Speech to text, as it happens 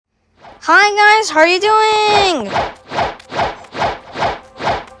Hi guys, how are you doing?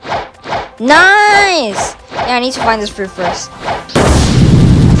 Nice! Yeah, I need to find this fruit first.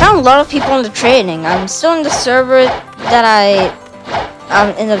 I found a lot of people in the training. I'm still in the server that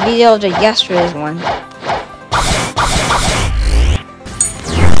in the video of the yesterday's one.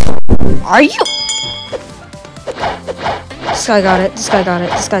 Are you? This guy got it, this guy got it,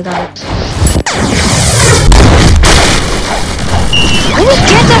 this guy got it. I didn't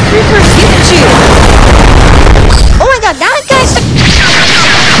get that fruit for you! Oh my god, that guy's the...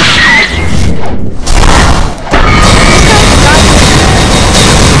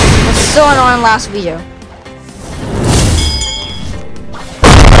 was so annoying last video.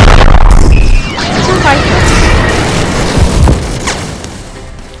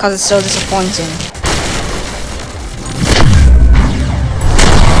 Because it's so disappointing.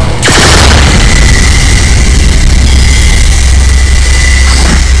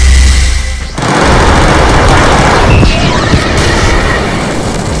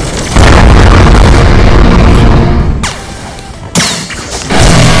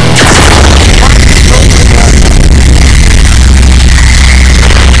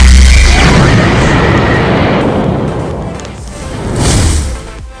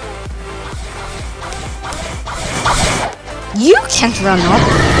 You can't run up.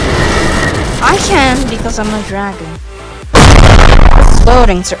 I can because I'm a dragon. It's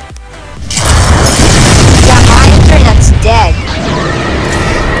loading, sir. Yeah, my internet's dead.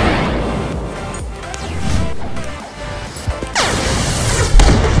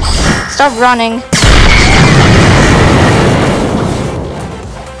 Stop running.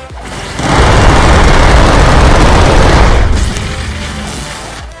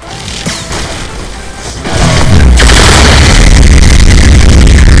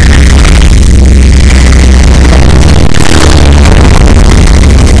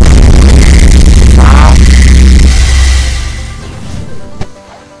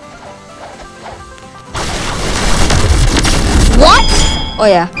 Oh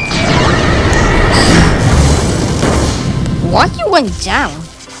yeah. What? You went down?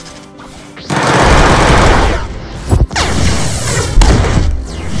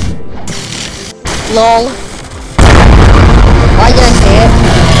 LOL. Why did I say it?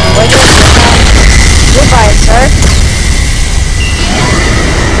 Why did I say that? Goodbye, sir.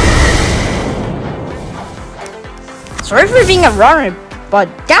 Sorry for being a runner, but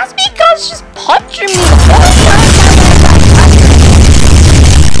that's because she's punching me the whole time.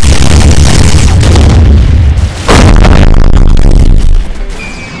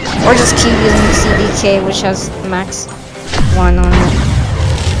 Or just keep using CDK, which has max 1 on it.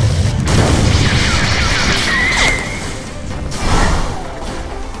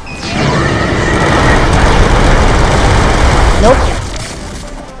 Nope.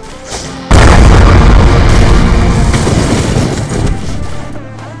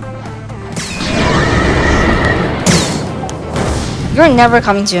 You're never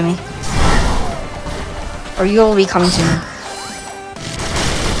coming to me. Or you'll be coming to me.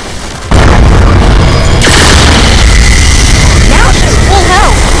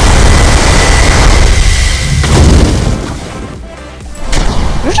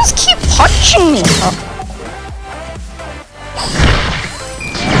 You just keep punching me. Oh.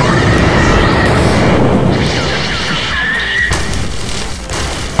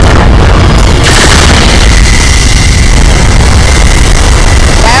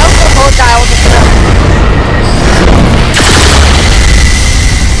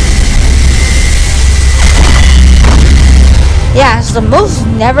 Yeah, it's the most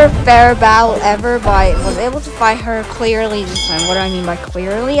never fair battle ever, but I was able to fight her clearly this time. What do I mean by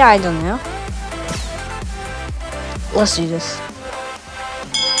clearly? I don't know. Let's do this.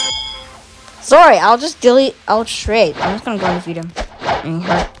 Sorry, I'll just delete out straight. I'm just gonna go and defeat him. And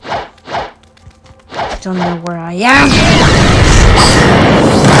her. I don't know where I am.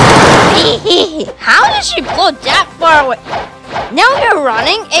 How did she blow that far away? Now you're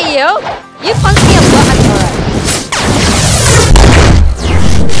running? Hey yo, you punched me a lot. Alright.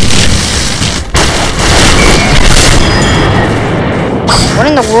 What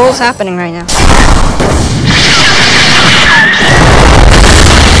in the world is happening right now?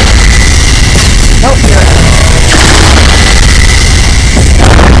 Nope, you're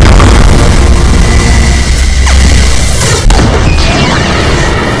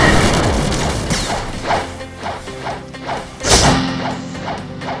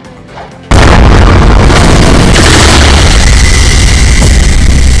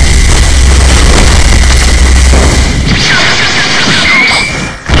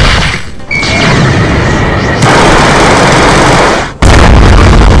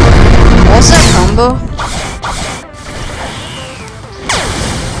Tobu.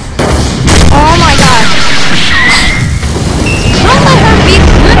 Oh my god. Don't let her beat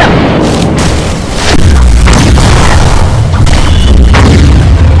Buddha.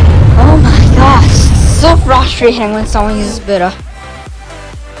 Oh my gosh. So frustrating when someone uses Buddha.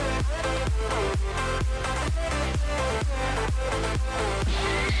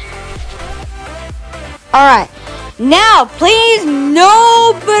 Alright. Now, please,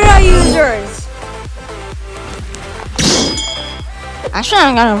 no Buddha users. Actually,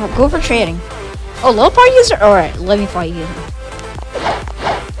 I'm gonna go for trading. Oh, low part user? Alright, let me fight you.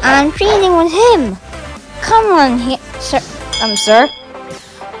 I'm trading with him. Come on, sir. Sir.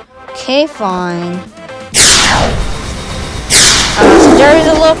 Okay, fine. So there is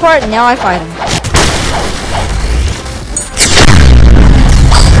a low part, now I fight him.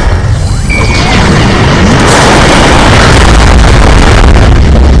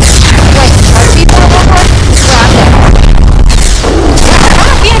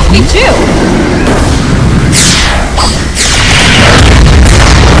 Me too.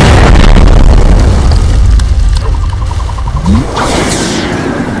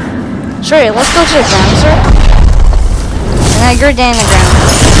 Sure, let's go to the ground, sir. And you're down the ground.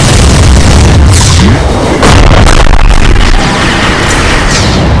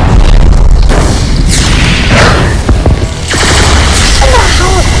 I don't know how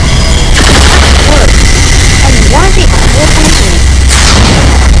it works. And why are they punishing me?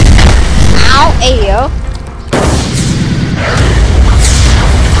 Ow, ayo.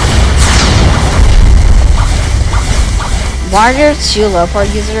 Why are there 2 low part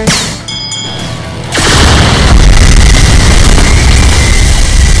users?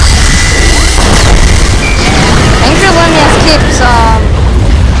 Thanks for letting me escape some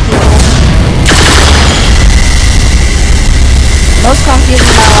people. Most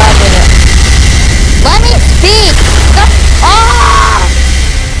confusing about why I did it. Let me speak! Stop! Oh!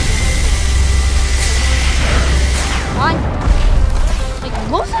 Like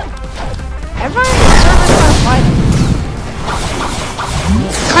most of everyone in the server is trying to fight him.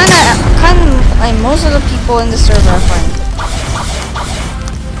 Kinda like most of the people in the server are fighting.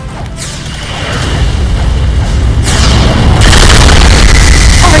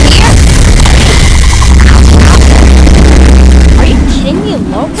 Over here? Are you kidding me?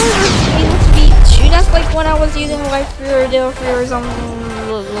 Local was able to be 2. That's like when I was using like Fear or something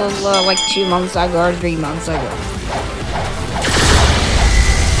like 2 months ago or 3 months ago.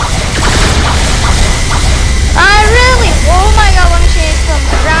 Oh my god, let me change some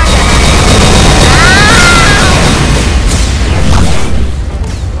dragon.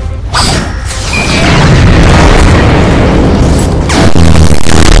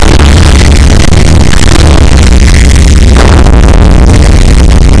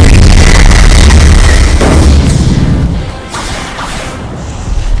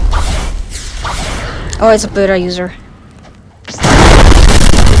 Oh, it's a Buddha user.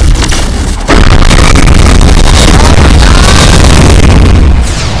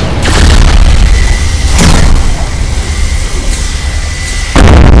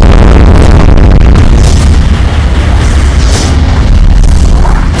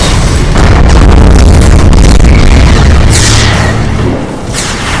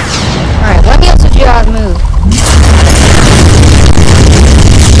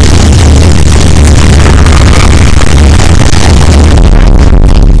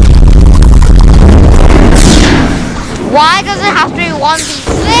 Why does it have to be 1v6?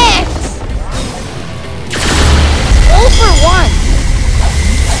 All for 1.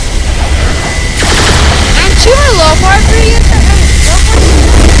 And 2 are low part for you.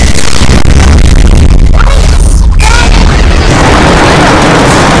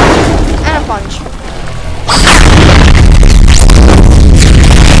 And a punch.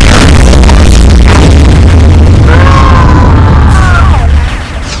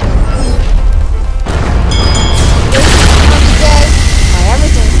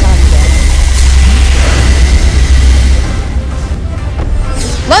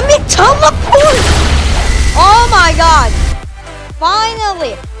 Oh my god!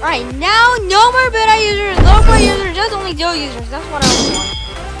 Finally! Alright, now no more beta users, low part users, just only dual users. That's what I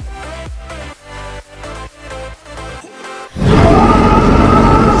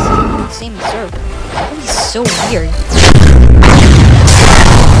want. Same server. That would be so weird.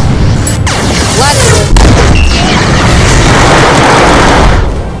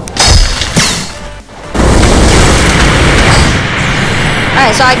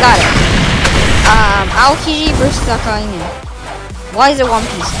 Alright, so I got it. Aokiji versus Akainu. Why is it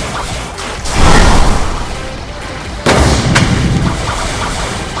OnePiece?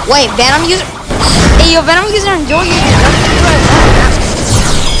 Wait, Venom user. Hey, yo, Venom user, enjoy you.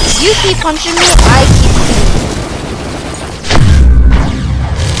 You keep punching me, I keep hitting you.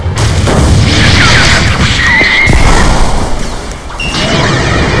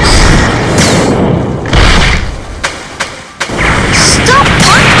 Stop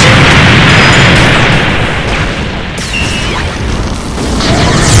punching!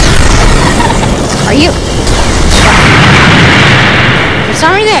 Are you? For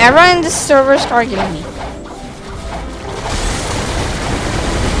some reason, everyone in this server is targeting me.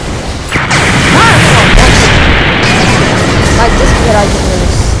 Like this beta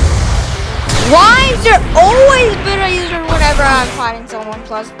users. Why is there always beta user whenever I'm fighting someone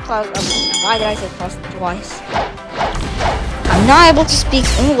plus? Why did I say plus twice? I'm not able to speak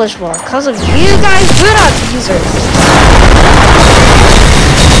English well because of you guys beta users.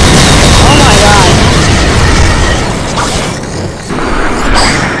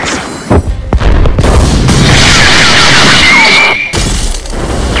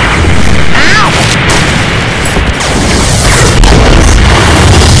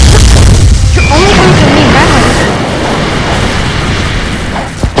 Oh my god.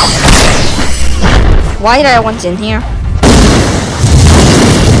 Why did I want in here?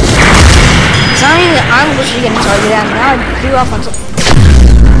 Sorry, I'm literally getting targeted and now I blew up on something.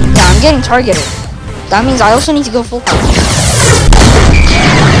 Yeah, I'm getting targeted. That means I also need to go full power.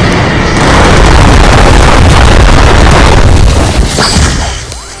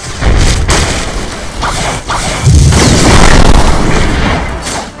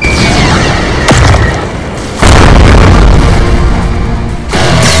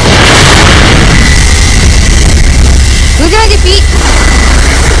 Who can I defeat?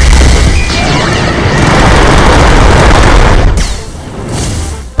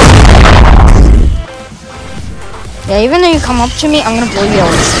 Yeah, even though you come up to me, I'm gonna blow you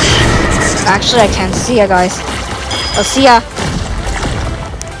away. Actually, I can't. See ya, guys. I'll see ya.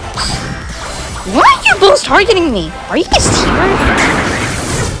 Why are you both targeting me? Are you guys teamers?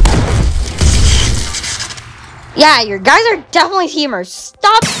 Yeah, your guys are definitely teamers.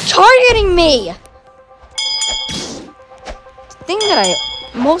 Stop targeting me! Thing that I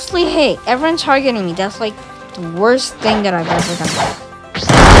mostly hate. Everyone targeting me. That's like the worst thing that I've ever done.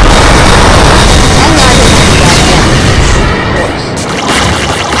 And now you're doing that, of course.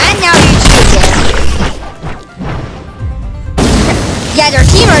 And now you're cheating. Yeah, they're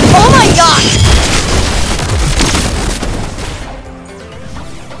teamers. Oh my god!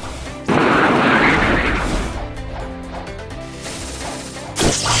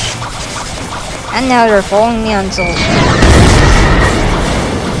 And now they're following me until.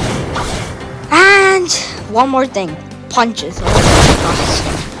 And one more thing, punches.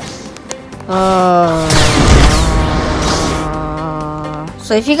 Oh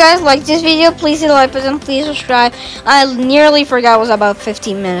so if you guys like this video, please hit the like button, please subscribe. I nearly forgot it was about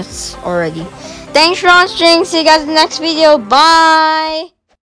 15 minutes already. Thanks for watching. See you guys in the next video. Bye.